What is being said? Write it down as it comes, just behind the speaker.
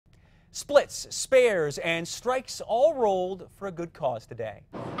Splits, spares, and strikes all rolled for a good cause today.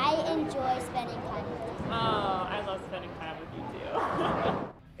 I enjoy spending time with you. Oh, I love spending time with you too.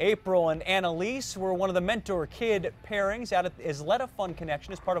 April and Annalise were one of the mentor-kid pairings out at the Isleta Fun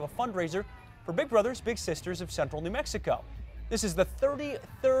Connection as part of a fundraiser for Big Brothers Big Sisters of Central New Mexico. This is the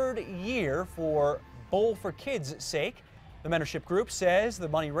 33rd year for Bowl for Kids' sake. The mentorship group says the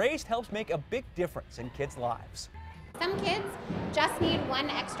money raised helps make a big difference in kids' lives. Some kids just need one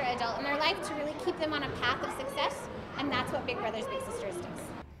extra adult in their life to really keep them on a path of success, and that's what Big Brothers Big Sisters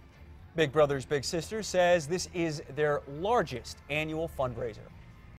does. Big Brothers Big Sisters says this is their largest annual fundraiser.